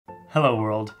Hello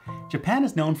world. Japan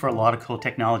is known for a lot of cool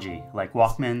technology like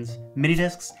Walkmans, mini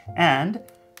discs, and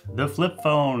the flip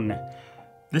phone.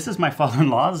 This is my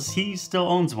father-in-law's. He still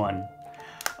owns one.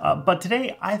 But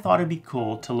today I thought it'd be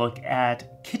cool to look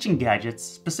at kitchen gadgets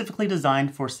specifically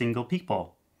designed for single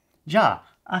people. じゃ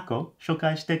あ、アコ、紹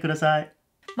介してください。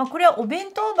これはお弁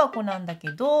当箱なんだ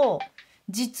けど、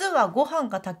実はご飯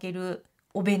が炊ける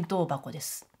お弁当箱で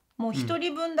す。もう一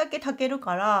人分だけ炊ける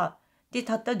から、で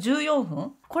たった14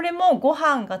分。これもご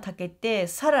飯が炊けて、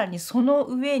さらにその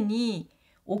上に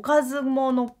おかず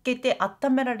も乗っけて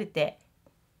温められて、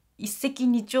一石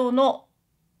二鳥の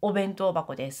お弁当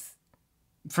箱です。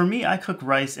For me, I cook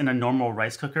rice in a normal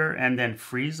rice cooker and then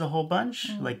freeze a whole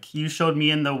bunch. Like you showed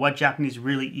me in the What Japanese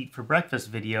Really Eat for Breakfast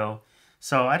video.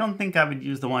 So I don't think I would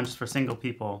use the one just for single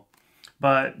people.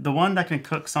 But the one that can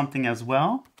cook something as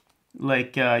well,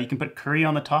 like you can put curry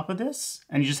on the top of this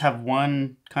and you just have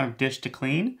one kind of dish to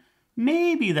clean.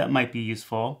 Maybe that might be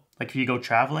useful. Like if you go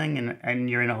traveling and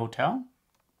you're in a hotel.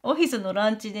 オフィスのラ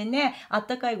ンチでね、あっ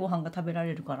たかいご飯が食べら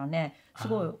れるからね、す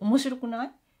ごい面白くな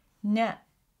いね。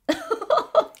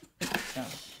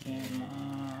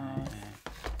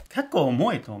結構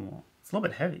重いと思う。It's a little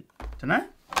bit heavy. じゃない？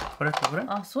これ？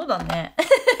あ、そうだね。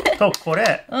と、こ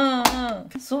れ。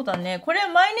そうだね。これ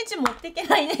毎日持っていけ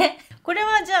ないね。これ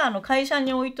はじゃあ会社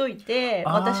に置いといて、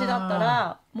私だった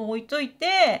らもう置いとい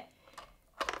て、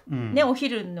ね、お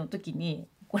昼の時に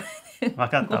これでわ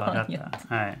かったわかっ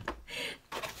た。はい。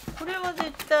これは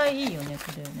絶対いいよね、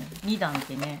これね。2段っ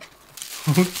てね。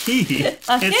大きい。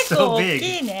あ、結構大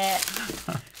きいね。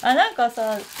あ、なんか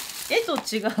さ、絵と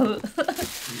違う。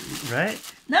Right?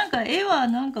 なんか絵は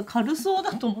なんか軽そう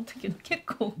だと思ったけど、結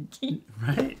構大きい。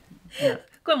Right?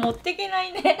 これ持っていけな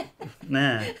いね。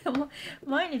ねえ。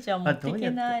毎日は持ってい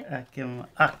けない。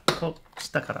あ、こうし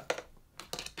たか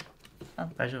ら。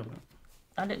大丈夫。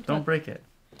あれ Don't break it.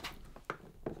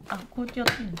 あ、こうやってや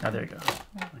ってんの。there you go.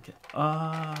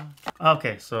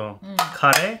 Okay, so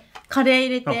カレー？カレー入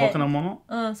れて。他のも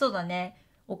の？そうだね。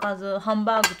おかず、ハン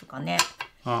バーグとかね。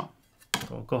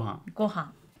ご飯。ご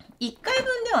飯。1回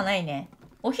分ではないね。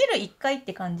お昼1回っ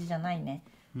て感じじゃないね。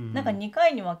なんか2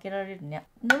回に分けられるね。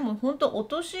でも本当お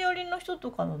年寄りの人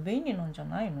とかの便利なんじゃ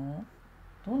ないの？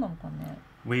どうなのかね。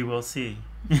We will see.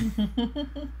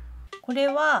 これ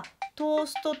はトー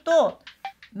ストと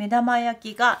目玉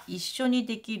焼きが一緒に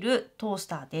できるトース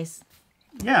ターです。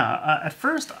Yeah, at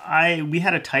first we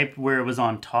had a type where it was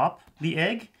on top, the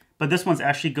egg, but this one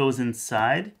actually goes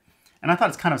inside. And I thought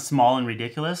it's kind of small and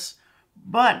ridiculous.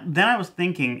 But then I was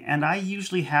thinking, and I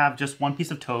usually have just one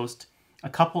piece of toast, a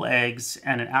couple eggs,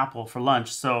 and an apple for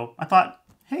lunch. So I thought,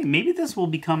 hey, maybe this will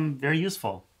become very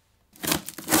useful.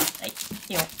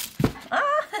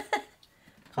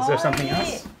 Is there something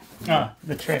else?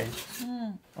 The tray.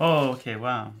 Oh, okay,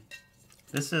 wow.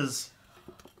 This is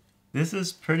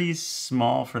pretty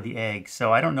small for the egg,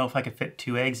 so I don't know if I could fit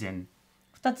 2 eggs in.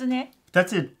 2つね。2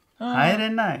つ入れ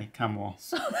ないかも。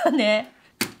そうだね。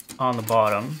On the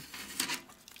bottom.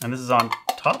 And this is on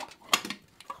top.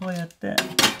 こうやって。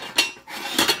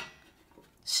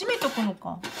閉めとくの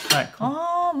か。はい。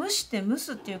ああ、蒸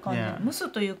すっていう感じ。Yeah. 蒸す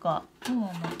というか。そうな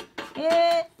んだ。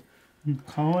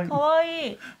かわいい。かわ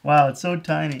いい。Wow, it's so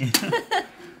tiny.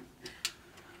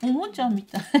 おもちゃみ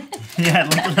たい。Yeah,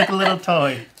 like a little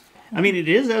toy. I mean, it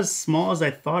is as small as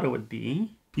I thought it would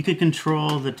be. You could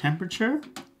control the temperature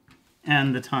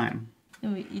and the time. で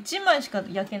も1枚しか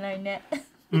焼けないね。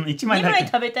1枚2枚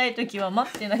食べたいときは待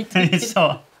ってないって言ってる。そ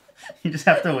う。You just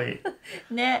have to wait.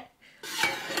 ね。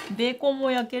ベーコン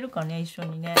も焼けるかね、一緒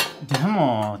にね。で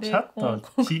も、ちょっ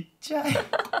とちっちゃい。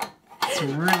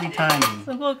It's really tiny.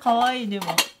 すごいかわいい、でも。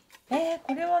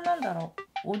これは何だろ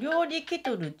う。お料理ケ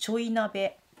トルちょい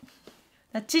鍋。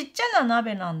ちっちゃな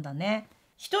鍋なんだね。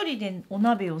一人でお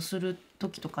鍋をすると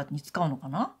きとかに使うのか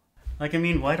な？ Like, I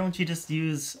mean, why don't you just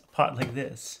use a pot like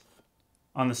this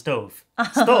on the stove?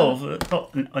 Stove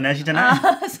と同じじゃない？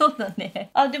あ、そうだね。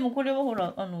あ、でもこれはほ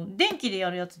ら、電気でや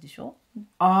るやつでしょ？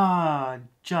ああ、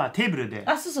じゃあテーブルで。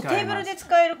あ、そうそう、テーブルで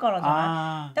使えるからじゃ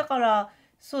ない？だから、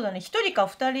そうだね。一人か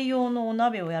二人用のお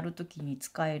鍋をやるときに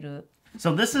使える。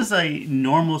So this is a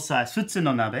normal size. 普通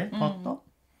の鍋、ポット。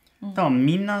多分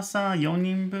みんなさ、4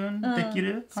人分でき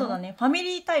るかな？そうだね。ファミ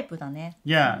リータイプだね。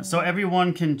Yeah, so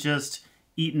everyone can just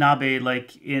eat nabe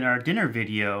like in our dinner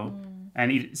video,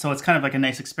 and eat, so it's kind of like a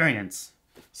nice experience.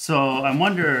 So I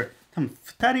wonder, 多分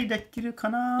2人できるか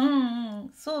な？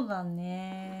そうだ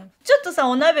ね。ちょっとさ、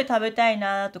お鍋食べたい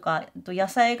なとか、野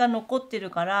菜が残ってる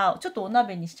から、ちょっとお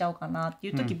鍋にしちゃおうかなって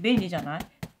いう時便利じゃない？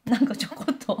なんかちょこ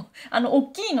っと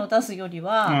大きいの出すより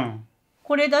は、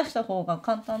これ出した方が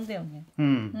簡単だよね。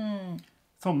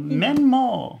そう、麺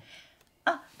も。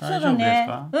あ、そうだね。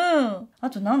うん。あ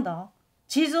となんだ？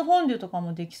チーズフォンデュとか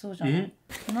もできそうじゃない？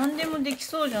何でもでき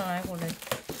そうじゃないこれ。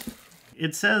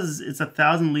It says it's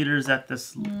 1,000 liters at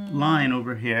this line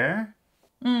over here.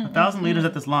 1,000 liters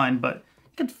at this line, but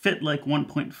it could fit like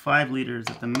 1.5 liters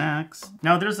at the max.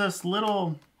 Now there's this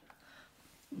little,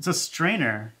 it's a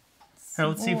strainer. Here,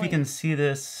 let's see if we can see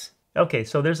this. Okay,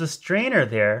 so there's a strainer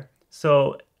there.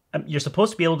 So you're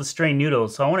supposed to be able to strain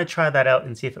noodles. So I want to try that out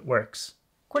and see if it works.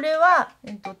 これは、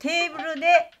テーブル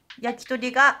で焼き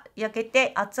鳥が焼け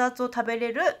て熱々を食べ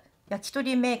れる焼き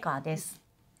鳥メーカーです。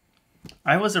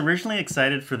I was originally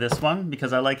excited for this one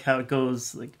because I like how it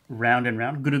goes like round and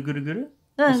round. ぐるぐるぐる。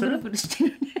ぐるぐるして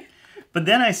るね。But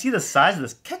then I see the size of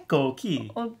this. 結構大き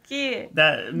い。大きい。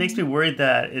That makes me worried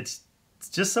that it's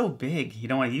just so big. You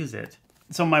don't want to use it.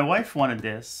 So my wife wanted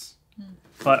this,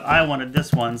 but I wanted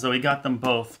this one, so we got them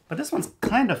both. But this one's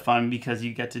kind of fun because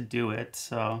you get to do it.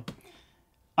 So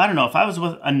I don't know. If I was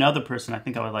with another person, I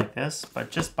think I would like this. But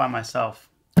just by myself,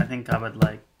 I think I would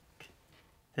like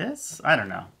this. I don't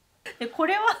know. こ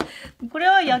れ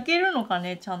は焼けるのか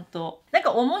ねちゃんと。なん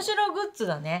か面白グッズ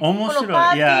だね。面白い。このパ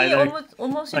ーティー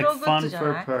面白グッズじゃな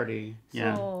い？ Like fun for a party.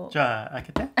 Yeah. じゃあ開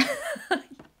けて。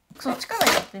そっちか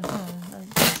らやって。うん。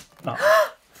あ。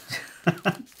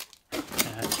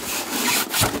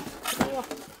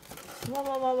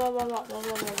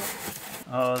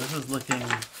Oh, this is looking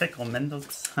fickle. めんど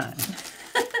くさい。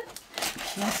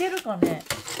焼けるかね？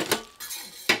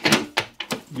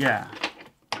 Yeah.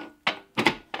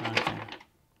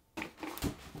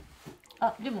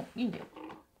 あ、でもいいんだよ。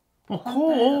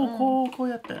こう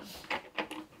やって。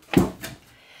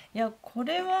いや、こ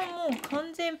れはもう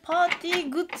完全パーティー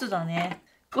グッズだね。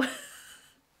こ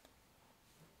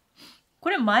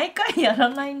れ毎回やら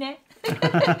ないね。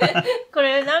こ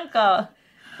れなんか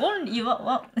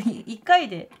一回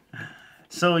で。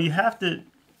So you have to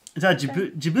じゃあ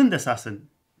自分で刺す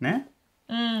ね。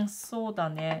うん、そうだ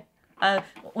ね。あ、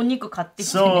お肉買って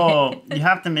きてね。So you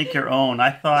have to make your own.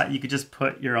 I thought you could just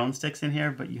put your own sticks in here,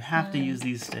 but you have to use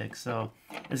these sticks. So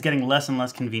it's getting less and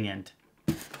less convenient.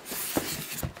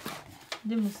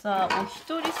 でもさ、お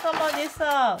一人様で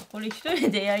さ、これ一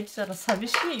人で焼いてたら寂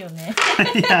しいよね。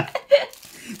Yeah.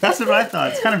 That's what I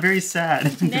thought. It's kind of very sad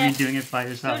to be doing it by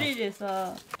yourself. 一人で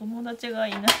さ、友達が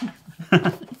いない。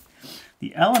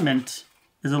The element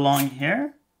is along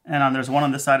here, and there's one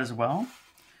on this side as well.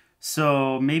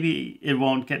 So maybe it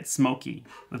won't get smoky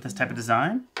with this type of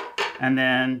design. And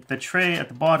then the tray at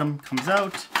the bottom comes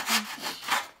out.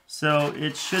 So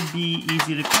it should be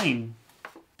easy to clean.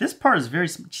 This part is very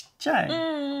small. ちっちゃい。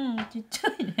ちっちゃ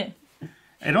いね。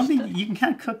I don't think you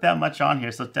can't cook that much on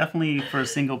here. So definitely for a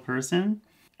single person.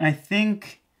 And I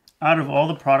think out of all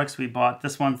the products we bought,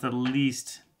 this one's the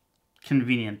least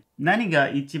convenient. 何が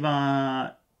一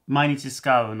番毎日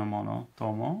使うのものと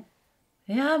思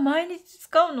う？いや毎日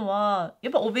使うのはや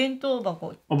っぱお弁当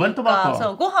箱。お弁当箱。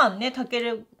そうご飯ね炊け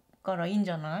るからいいんじ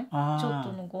ゃない？ちょっ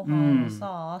とのご飯を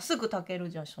さ、すぐ炊け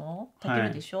るでしょ？炊け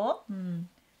るでしょ？うん。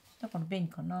だから便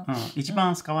利かな。一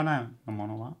番使わないのも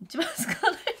のは？一番使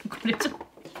わないこれちょっと。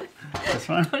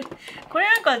これ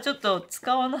なんかちょっと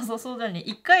使わなさそうだね。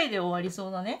一回で終わりそ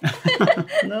うだね。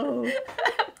No.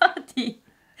 パーティー。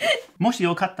もし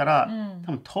よかったら、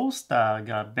多分トースター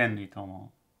が便利と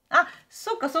思う。あ、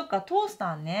そっかそっか、トース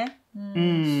ターね。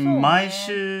毎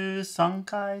週3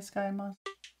回使えます。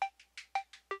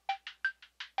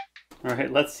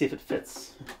Alright, let's see if it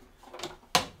fits.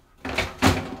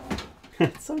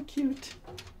 It's so cute.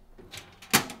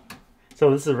 So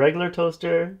this is a regular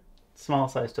toaster, small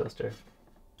size toaster.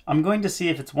 I'm going to see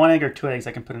if it's 1 egg or 2 eggs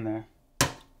I can put in there.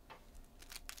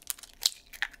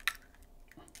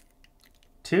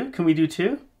 2? Can we do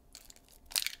 2?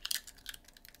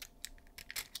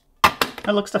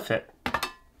 That looks to fit.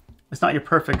 It's not your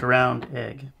perfect round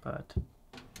egg, but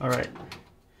all right.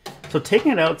 So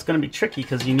taking it out, it's going to be tricky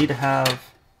because you need to have,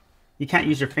 you can't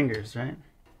use your fingers, right?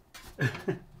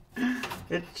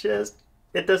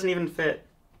 It doesn't even fit.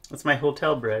 That's my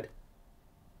hotel bread.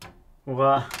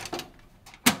 Wow.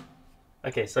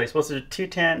 Okay, so you're supposed to do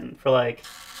 210 for like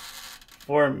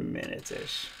 4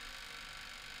 minutes-ish.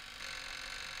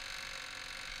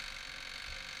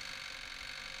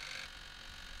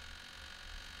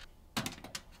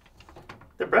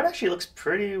 The bread actually looks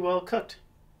pretty well cooked.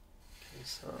 Okay,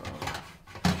 so...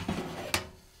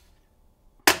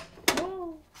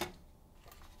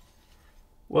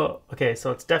 Whoa, okay,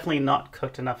 so it's definitely not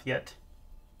cooked enough yet.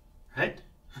 Right?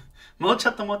 もうち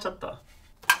ょっともうちょっと。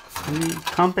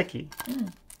完璧。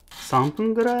3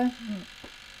分ぐらい？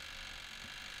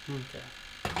 Okay.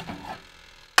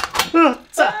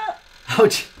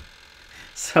 Ouch!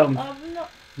 So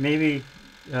maybe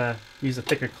use a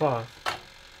thicker cloth.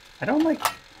 I don't like.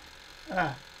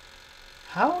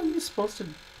 How are you supposed to?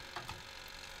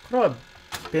 これは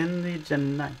便利じゃ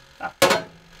ない。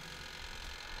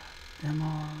でも、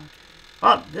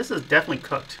this is definitely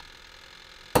cooked.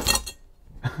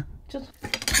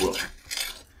 Whoa.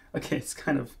 Okay, it's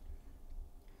kind of.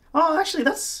 Oh, actually,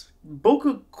 that's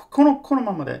僕この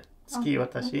ままで好き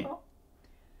私。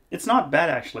It's not bad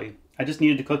actually. I just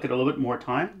needed to cook it a little bit more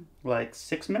time, like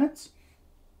 6 minutes,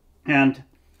 and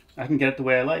I can get it the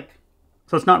way I like.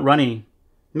 So it's not runny.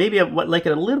 Maybe I would like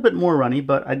it a little bit more runny,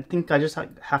 but I think I just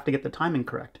have to get the timing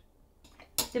correct.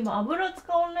 でも油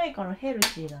使わないからヘル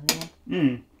シーだ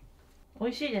ね。美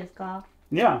味しいですか?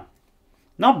 Yeah,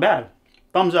 not bad.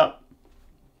 Thumbs up.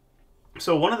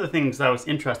 So one of the things that I was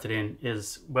interested in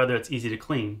is whether it's easy to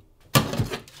clean.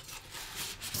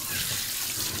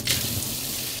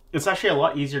 It's actually a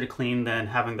lot easier to clean than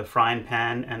having the frying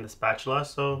pan and the spatula,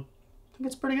 so I think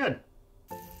it's pretty good.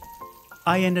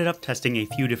 I ended up testing a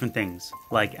few different things,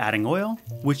 like adding oil,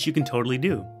 which you can totally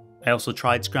do. I also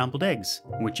tried scrambled eggs,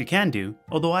 which you can do,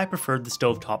 although I preferred the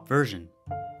stovetop version.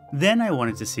 Then I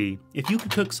wanted to see if you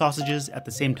could cook sausages at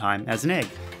the same time as an egg.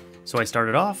 So I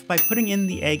started off by putting in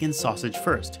the egg and sausage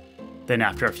first. Then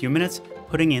after a few minutes,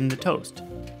 putting in the toast.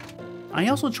 I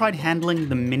also tried handling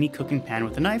the mini cooking pan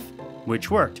with a knife,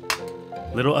 which worked.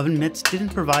 Little oven mitts didn't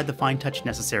provide the fine touch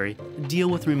necessary to deal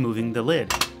with removing the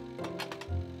lid.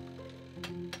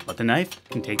 But the knife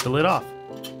can take the lid off.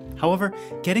 However,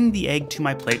 getting the egg to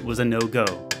my plate was a no-go.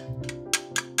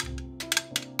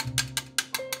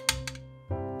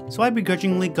 So I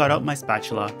begrudgingly got out my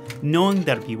spatula, knowing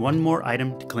that it'd be one more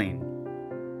item to clean.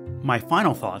 My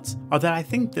final thoughts are that I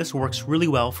think this works really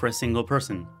well for a single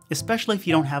person, especially if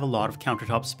you don't have a lot of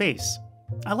countertop space.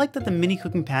 I like that the mini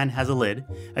cooking pan has a lid,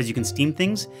 as you can steam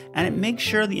things, and it makes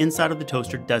sure the inside of the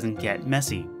toaster doesn't get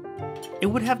messy. It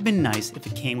would have been nice if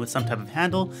it came with some type of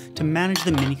handle to manage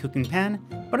the mini cooking pan,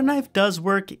 but a knife does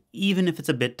work even if it's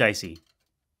a bit dicey.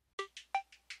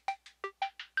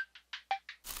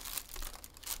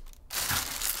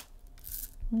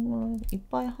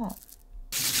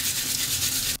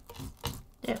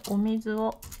 De, お水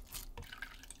を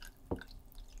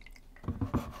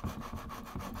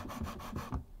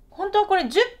本当はこれ10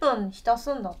分浸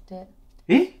すんだって。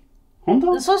え？本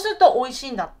当？そうすると美味し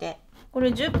いんだって。こ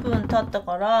れ10分経った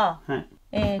から、は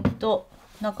い、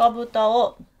中蓋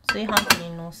を炊飯器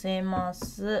にのせま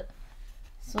す。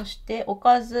そしてお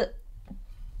かず。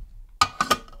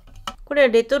これ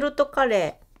レトルトカ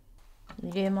レー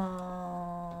入れ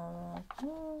ま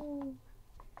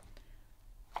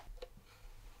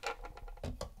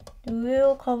す。上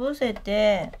をかぶせ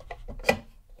て。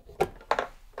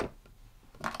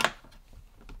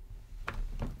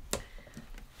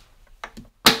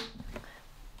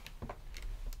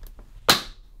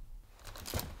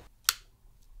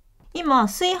今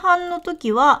炊飯の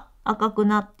時は赤く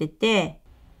なってて、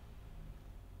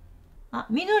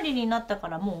緑になったか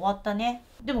らもう終わったね。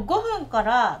でも5分か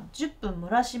ら10分蒸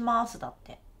らしますだっ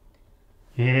て。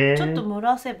ちょっと蒸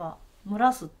らせば蒸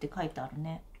らすって書いてある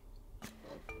ね。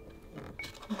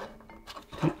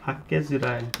開けづ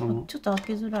らいかも。ちょっと開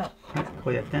けづらい。こ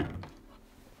うやって。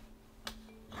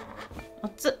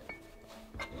熱っ。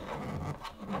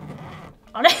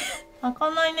あれ開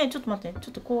かないね。ちょっと待って。ち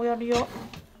ょっとこうやるよ。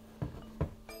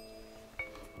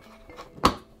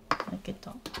開け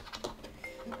た。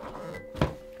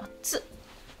熱っ。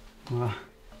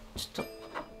ちょっと。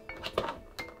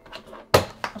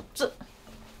熱っ。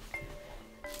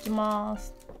いきま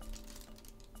す。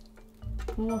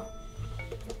うわ。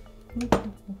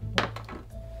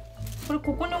これ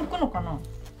ここに置くのかな。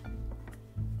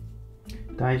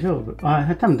大丈夫。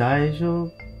多分大丈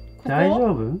夫。大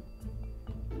丈夫？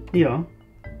いいよ。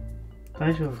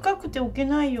大丈夫。深くて置け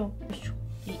ないよ。よいしょ。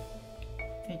入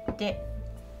れて。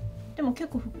でも結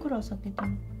構ふっくら裂けて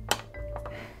る。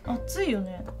熱いよ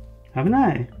ね。危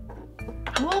ない。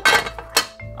う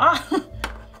わ。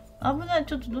危ない。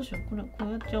ちょっとどうしよう。これこ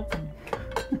うやっちゃおうか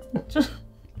な。ちょっと。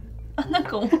なん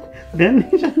か便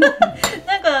利じゃない。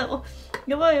なんか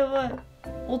やばいやばい。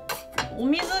お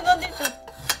水が出ちゃっ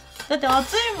た。だって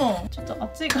熱いもん。ちょっと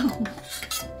熱いかも。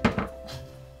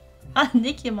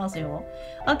できてますよ。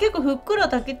結構ふっくら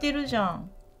炊けてるじゃ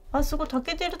ん。すごい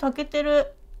炊けてる炊けて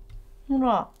る。ほ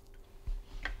ら。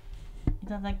い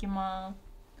ただきま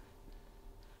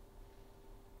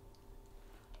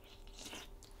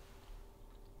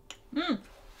す。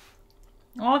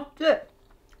熱い。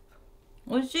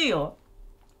美味しいよ。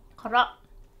辛。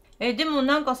でも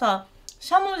なんかさ、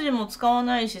しゃもじも使わ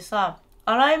ないしさ、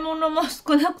洗い物も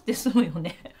少なくて済むよ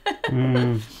ね。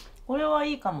これは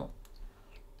いいかも。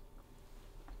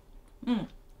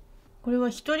これは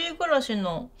一人暮らし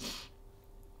の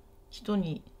人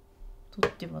にと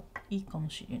ってはいいかも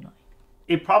しれない。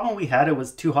A problem we had, it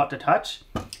was too hot to touch,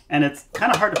 and it's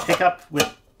kind of hard to pick up with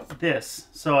this.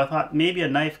 So I thought maybe a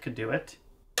knife could do it.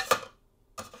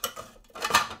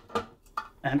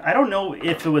 And I don't know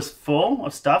if it was full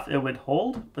of stuff it would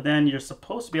hold, but then you're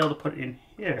supposed to be able to put it in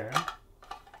here.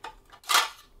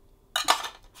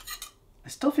 I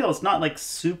still feel it's not like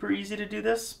super easy to do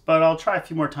this, but I'll try a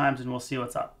few more times and we'll see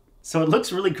what's up. So it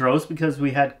looks really gross because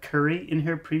we had curry in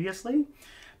here previously,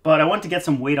 but I want to get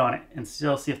some weight on it and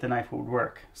still see if the knife would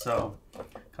work. So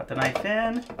cut the knife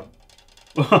in,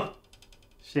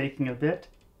 shaking a bit.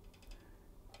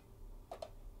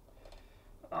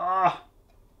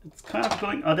 It's kind of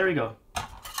going, oh, there we go.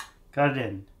 Got it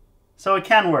in. So it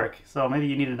can work, so maybe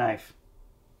you need a knife.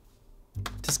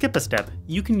 To skip a step,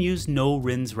 you can use no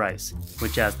rinse rice,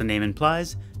 which as the name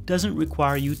implies, doesn't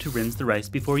require you to rinse the rice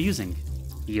before using.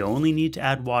 You only need to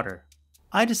add water.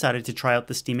 I decided to try out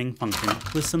the steaming function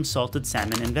with some salted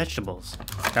salmon and vegetables.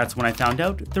 That's when I found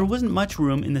out there wasn't much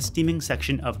room in the steaming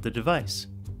section of the device.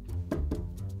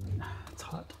 It's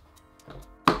hot.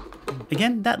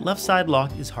 Again, that left side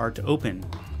lock is hard to open.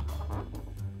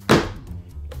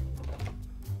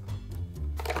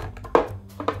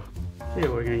 Okay,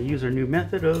 we're going to use our new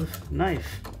method of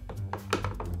knife.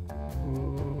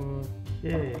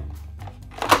 Okay.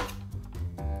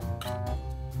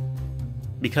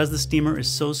 Because the steamer is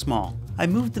so small, I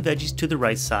moved the veggies to the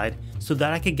right side so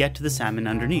that I could get to the salmon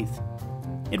underneath.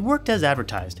 It worked as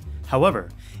advertised. However,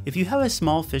 if you have a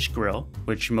small fish grill,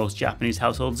 which most Japanese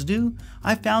households do,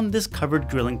 I found this covered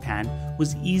grilling pan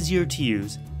was easier to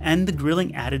use and the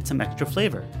grilling added some extra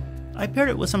flavor. I paired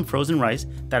it with some frozen rice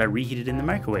that I reheated in the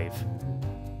microwave.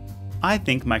 I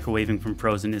think microwaving from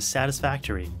frozen is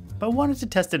satisfactory, but wanted to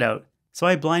test it out, so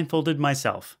I blindfolded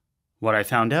myself. What I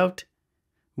found out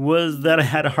was that I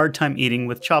had a hard time eating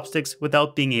with chopsticks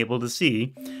without being able to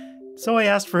see, so I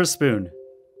asked for a spoon.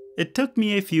 It took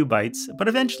me a few bites, but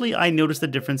eventually I noticed the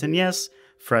difference and yes,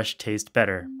 fresh tastes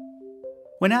better.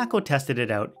 When Ako tested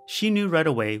it out, she knew right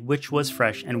away which was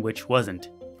fresh and which wasn't.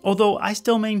 Although I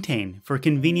still maintain, for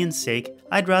convenience sake,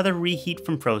 I'd rather reheat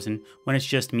from frozen when it's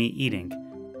just me eating.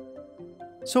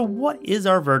 So what is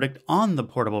our verdict on the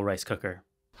portable rice cooker?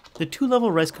 The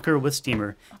 2-level rice cooker with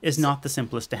steamer is not the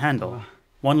simplest to handle.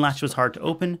 One latch was hard to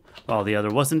open, while the other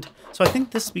wasn't, so I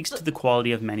think this speaks to the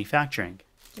quality of manufacturing.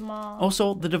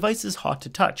 Also, the device is hot to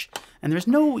touch, and there's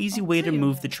no easy way to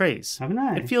move the trays.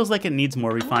 It feels like it needs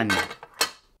more refinement.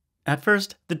 At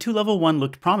first, the 2-level one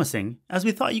looked promising, as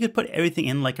we thought you could put everything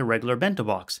in like a regular bento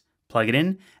box, plug it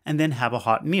in, and then have a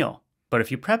hot meal. But if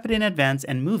you prep it in advance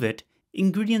and move it,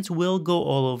 ingredients will go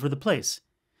all over the place,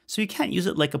 so you can't use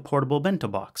it like a portable bento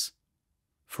box.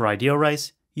 For ideal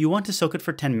rice, you want to soak it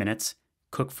for 10 minutes,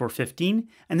 cook for 15,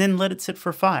 and then let it sit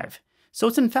for 5, so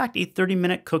it's in fact a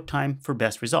 30-minute cook time for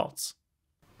best results.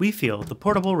 We feel the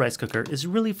portable rice cooker is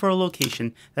really for a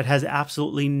location that has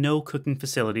absolutely no cooking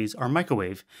facilities or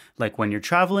microwave, like when you're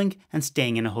traveling and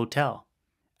staying in a hotel.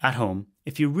 At home,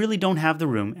 if you really don't have the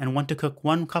room and want to cook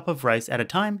 1 cup of rice at a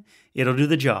time, it'll do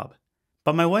the job.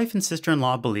 But my wife and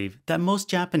sister-in-law believe that most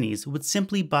Japanese would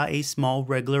simply buy a small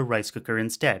regular rice cooker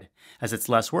instead, as it's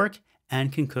less work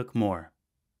and can cook more.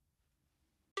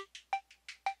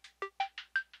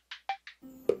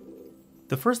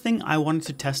 The first thing I wanted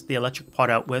to test the electric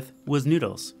pot out with was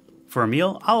noodles. For a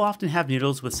meal, I'll often have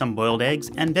noodles with some boiled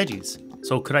eggs and veggies,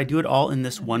 so could I do it all in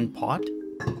this one pot?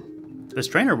 The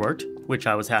strainer worked, which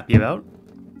I was happy about.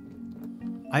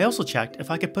 I also checked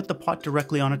if I could put the pot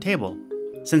directly on a table.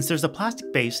 Since there's a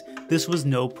plastic base, this was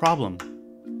no problem.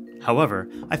 However,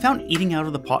 I found eating out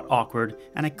of the pot awkward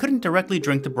and I couldn't directly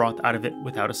drink the broth out of it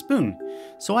without a spoon,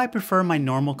 so I prefer my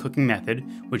normal cooking method,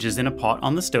 which is in a pot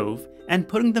on the stove and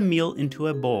putting the meal into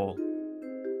a bowl.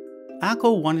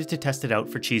 Ako wanted to test it out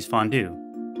for cheese fondue.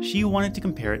 She wanted to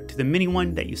compare it to the mini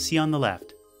one that you see on the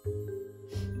left.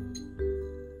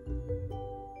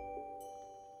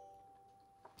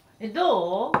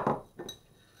 どう？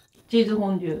チーズフ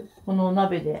ォンデュこの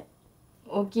鍋で。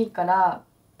大きいから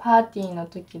パーティーの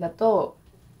時だと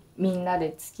みんな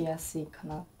でつきやすいか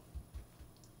な。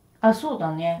あ、そう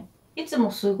だね。いつ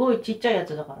もすごいちっちゃいや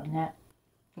つだからね。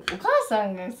お母さ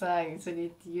んがさ、それっ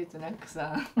て言うとなんか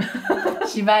さ、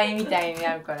芝居みたいに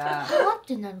なるから。黙っ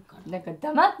てなるから。なんか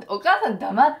黙って、お母さん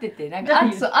黙ってて、なんか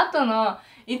後の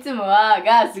いつもは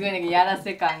がすごいなんかやら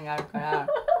せ感があるから。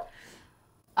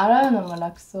洗うのも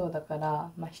楽そうだから、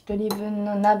まあ一人分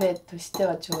の鍋として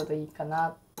はちょうどいいか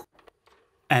な。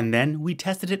And then we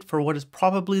tested it for what is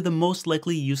probably the most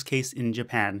likely use case in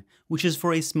Japan, which is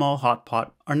for a small hot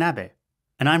pot or nabe.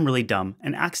 And I'm really dumb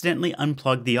and accidentally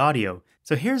unplugged the audio,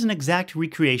 so here's an exact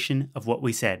recreation of what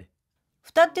we said.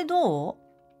 蓋ってどう？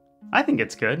 I think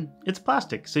it's good. It's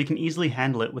plastic, so you can easily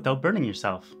handle it without burning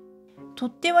yourself.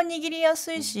 取っ手は握りや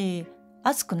すいし、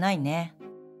熱くないね。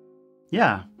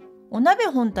Yeah. お鍋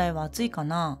本体は熱いか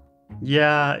な？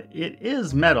 Yeah, it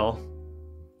is metal.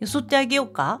 よそってあげよう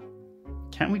か？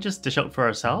 Can't we just dish out for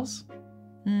ourselves?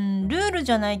 ルール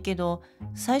じゃないけど、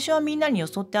最初はみんなによ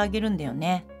そってあげるんだよ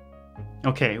ね。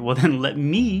Okay, well then let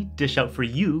me dish out for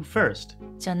you first.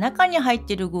 じゃあ中に入っ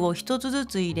てる具を一つず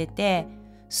つ入れて、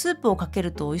スープをかけ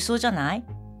ると美味しそうじゃない？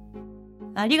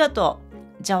ありがと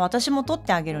う。じゃあ私も取っ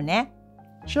てあげるね。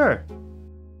Sure.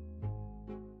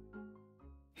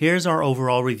 Here's our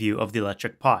overall review of the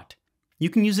electric pot. You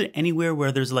can use it anywhere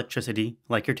where there's electricity,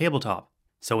 like your tabletop.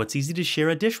 So it's easy to share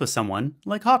a dish with someone,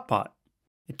 like hot pot.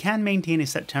 It can maintain a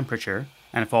set temperature,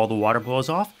 and if all the water boils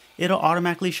off, it'll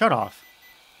automatically shut off.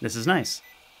 This is nice.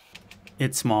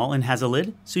 It's small and has a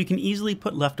lid, so you can easily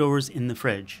put leftovers in the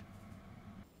fridge.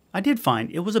 I did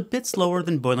find it was a bit slower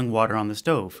than boiling water on the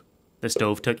stove. The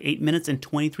stove took 8 minutes and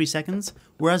 23 seconds,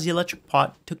 whereas the electric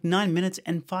pot took 9 minutes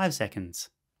and 5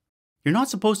 seconds. You're not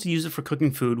supposed to use it for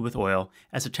cooking food with oil,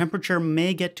 as the temperature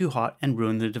may get too hot and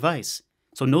ruin the device,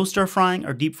 so no stir frying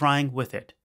or deep frying with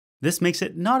it. This makes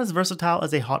it not as versatile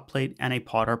as a hot plate and a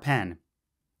pot or pan.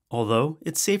 Although,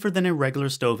 it's safer than a regular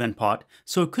stove and pot,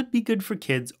 so it could be good for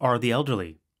kids or the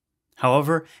elderly.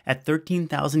 However, at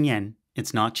 13,000 yen,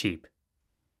 it's not cheap.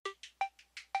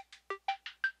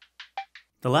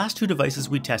 The last two devices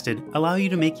we tested allow you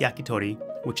to make yakitori,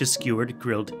 which is skewered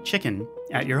grilled chicken,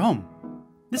 at your home.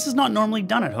 This is not normally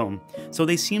done at home, so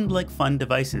they seemed like fun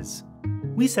devices.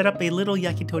 We set up a little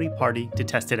yakitori party to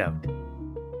test it out.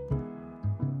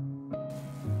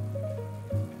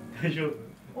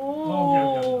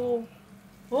 Oh.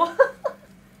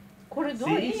 これど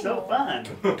ういい See, の？ so fun.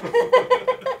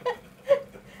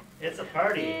 It's a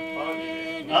party.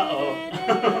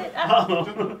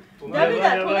 Uh-oh. ダメ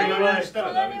だ、やばいやばい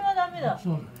隣はダメだ。そ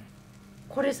うだね。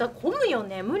これさ、混むよ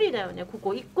ね。無理だよね。こ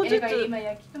こ一個ずつ。今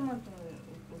焼きトマト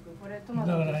これトマ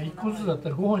トだから1個ずつだった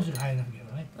ら5本しか入らないけど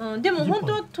ね。うん、でも本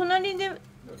当は隣で。ちっ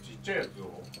ちゃいやつ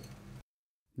を。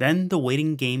Then the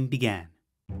waiting game began.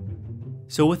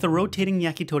 So with a rotating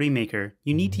yakitori maker,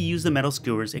 you need to use the metal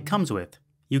skewers it comes with.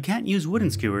 You can't use wooden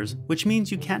skewers, which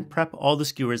means you can't prep all the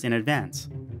skewers in advance.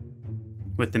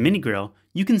 With the mini grill,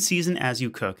 you can season as you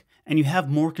cook, and you have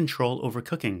more control over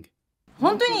cooking.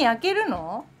 本当に焼ける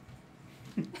の？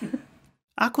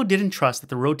 Ako didn't trust that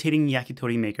the rotating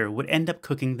yakitori maker would end up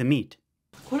cooking the meat.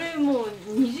 これもう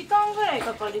2時間ぐらい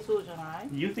かかりそうじゃない？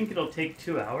 You think it'll take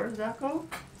 2 hours, Ako?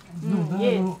 うん、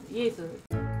イエス。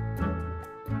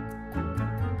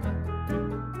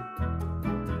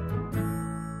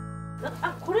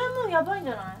あ、これもやばいん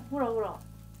じゃない？ほらほら。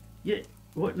Yeah.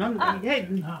 What? None. Hey,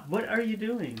 what are you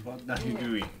doing? What are you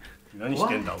doing? 何し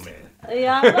てんだおめえ。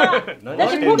やばい。だって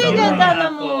焦げちゃったんだ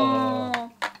もん。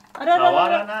あららら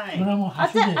ら。それはもう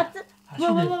箸で取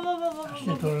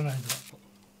らないと。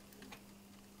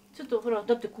ちょっとほら、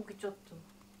だって焦げちゃっ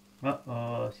た。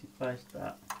Uh-oh, 失敗した。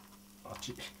あっ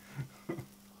ち。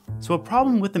So a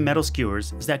problem with the metal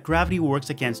skewers is that gravity works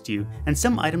against you and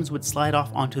some items would slide off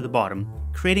onto the bottom,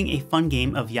 creating a fun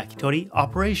game of yakitori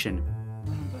operation.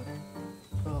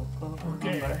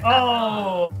 Okay.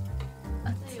 Oh!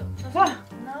 熱いよ。長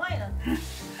いな。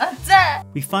熱い。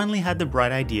 We finally had the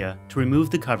bright idea to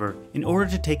remove the cover in order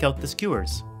to take out the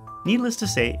skewers. Needless to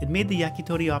say, it made the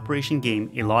yakitori operation game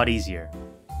a lot easier.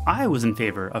 I was in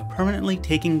favor of permanently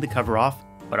taking the cover off,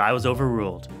 but I was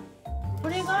overruled. こ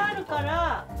れがあるか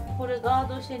ら、これガー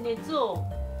ドして熱を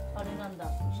あれなんだ。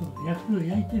そう、焼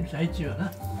いてる最中は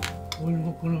な。俺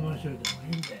もこのまましといても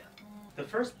いいんだよ。The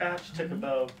first batch took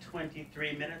about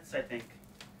 23 minutes, I think.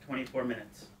 24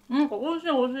 minutes. なんか美味しい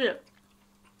美味し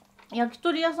い。焼き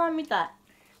鳥屋さんみた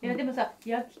い。いやでもさ、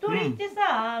焼き鳥って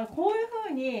さ、こういう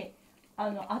風に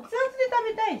熱々で食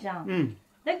べたいじゃん。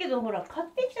だけどほら買っ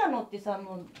てきたのってさ、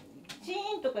もうチ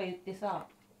ーンとか言ってさ、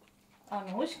美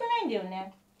味しくないんだよ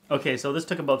ね。Okay, so this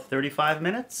took about 35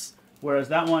 minutes, whereas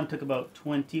that one took about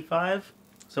 25.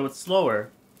 So it's slower,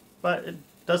 but it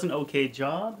does an okay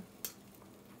job.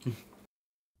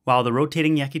 While the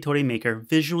rotating yakitori maker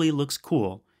visually looks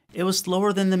cool, it was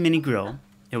slower than the mini grill,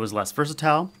 it was less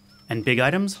versatile, and big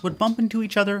items would bump into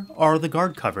each other or the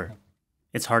guard cover.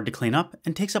 It's hard to clean up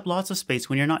and takes up lots of space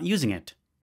when you're not using it.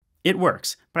 It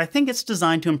works, but I think it's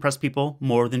designed to impress people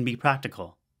more than be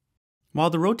practical. While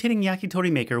the rotating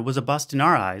yakitori maker was a bust in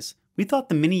our eyes, we thought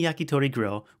the mini yakitori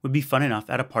grill would be fun enough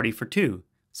at a party for two,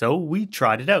 so we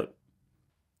tried it out.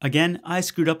 Again, I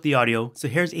screwed up the audio, so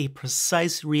here's a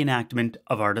precise reenactment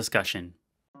of our discussion.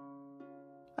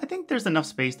 I think there's enough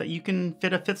space that you can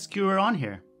fit a fifth skewer on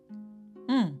here.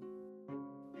 うん。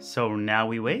 So now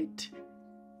we wait.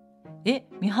 え、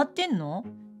見張ってんの？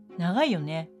長いよ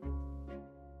ね。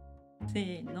せ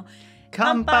ーの。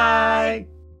乾杯!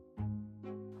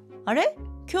 あれ？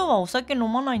今日はお酒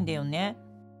飲まないんだよね。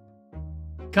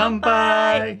乾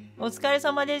杯! お疲れ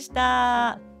様でし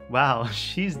た。Wow,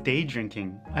 she's day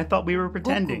drinking. I thought we were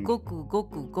pretending. ごくご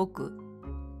くごくごく。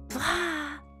わ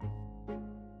あ。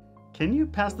Can you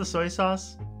pass the soy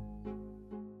sauce?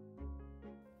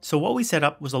 So what we set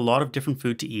up was a lot of different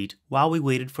food to eat while we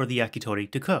waited for the yakitori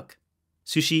to cook.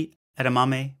 Sushi,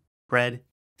 edamame, bread,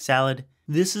 salad.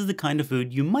 This is the kind of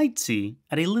food you might see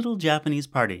at a little Japanese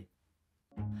party.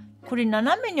 これ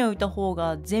斜めに置いた方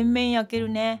が全面焼ける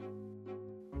ね。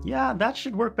Yeah, that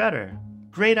should work better.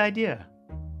 Great idea.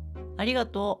 ありが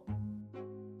とう。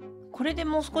これで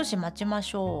もう少し待ちま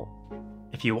しょ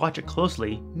う。If you watch it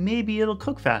closely, maybe it'll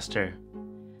cook faster.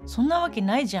 そんなわけ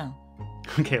ないじゃん。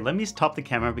Okay, let me stop the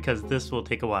camera because this will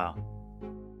take a while.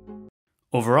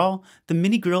 Overall, the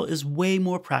mini grill is way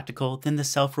more practical than the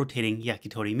self-rotating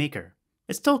yakitori maker.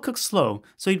 It still cooks slow,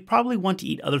 so you'd probably want to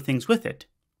eat other things with it.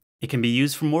 It can be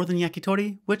used for more than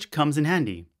yakitori, which comes in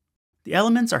handy. The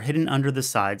elements are hidden under the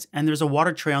sides and there's a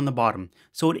water tray on the bottom,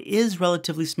 so it is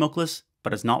relatively smokeless,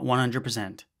 but it's not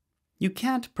 100%. You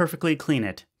can't perfectly clean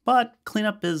it, but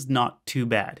cleanup is not too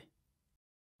bad.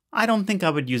 I don't think I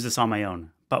would use this on my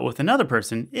own, but with another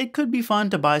person, it could be fun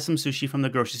to buy some sushi from the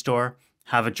grocery store,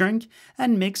 have a drink,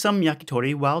 and make some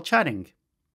yakitori while chatting.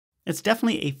 It's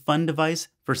definitely a fun device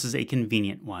versus a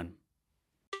convenient one.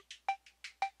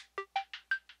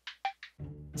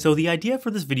 So the idea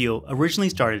for this video originally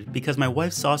started because my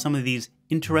wife saw some of these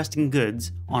interesting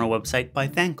goods on a website by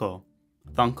Thanko.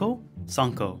 Thanko?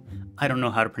 Sanko. I don't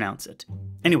know how to pronounce it.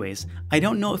 Anyways, I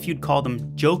don't know if you'd call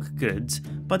them joke goods,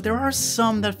 but there are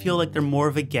some that feel like they're more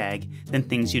of a gag than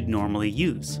things you'd normally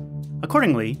use.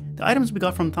 Accordingly, the items we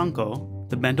got from Thanko,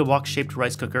 the bento box shaped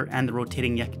rice cooker and the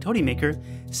rotating yakitori maker,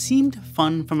 seemed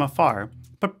fun from afar,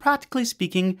 but practically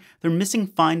speaking, they're missing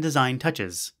fine design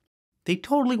touches. They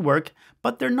totally work,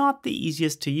 but they're not the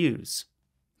easiest to use.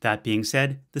 That being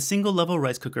said, the single-level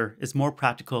rice cooker is more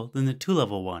practical than the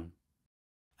two-level one.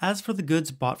 As for the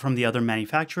goods bought from the other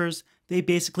manufacturers, they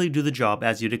basically do the job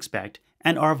as you'd expect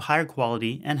and are of higher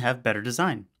quality and have better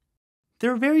design.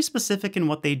 They're very specific in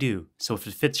what they do, so if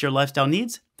it fits your lifestyle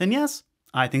needs, then yes,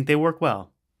 I think they work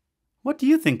well. What do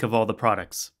you think of all the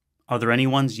products? Are there any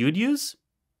ones you'd use?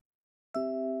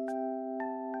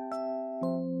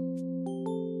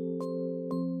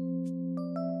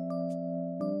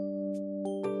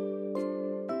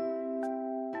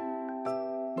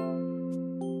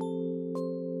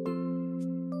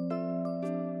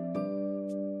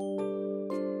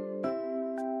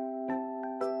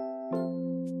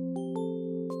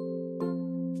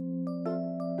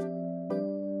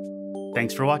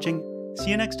 Thanks for watching.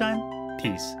 See you next time.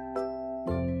 Peace.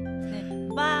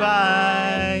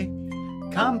 バイ。 Bye.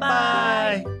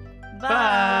 Kanpai.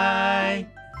 Bye.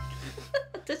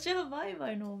 私はバイ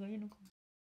バイの方がいいのかも。